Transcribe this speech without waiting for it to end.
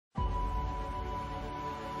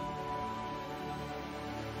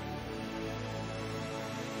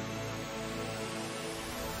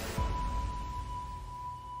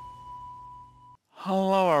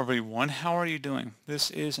Hello everyone, how are you doing?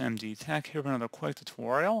 This is MD Tech here with another quick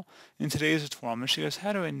tutorial. In today's tutorial, I'm going to show you guys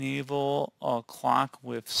how to enable a clock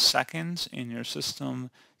with seconds in your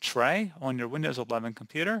system tray on your Windows 11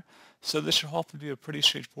 computer. So this should hopefully be a pretty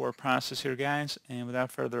straightforward process here, guys, and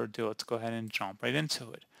without further ado, let's go ahead and jump right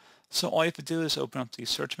into it. So all you have to do is open up the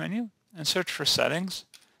search menu and search for settings.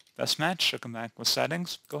 Best match should come back with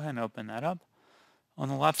settings. Go ahead and open that up. On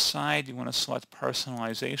the left side, you want to select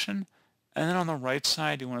personalization. And then on the right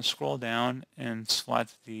side, you want to scroll down and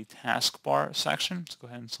select the taskbar section. So go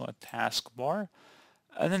ahead and select taskbar.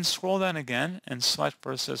 And then scroll down again and select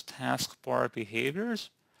where it says taskbar behaviors.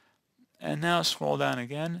 And now scroll down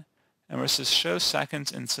again. And where it says show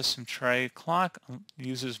seconds in system tray clock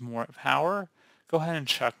uses more power. Go ahead and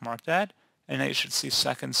check mark that. And now you should see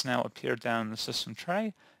seconds now appear down in the system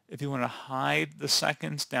tray. If you want to hide the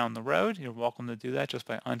seconds down the road, you're welcome to do that just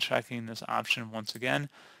by unchecking this option once again.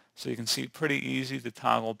 So you can see pretty easy to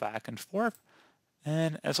toggle back and forth.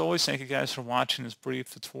 And as always, thank you guys for watching this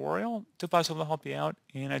brief tutorial. Do possible to help you out,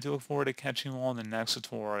 and I do look forward to catching you all in the next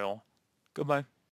tutorial. Goodbye.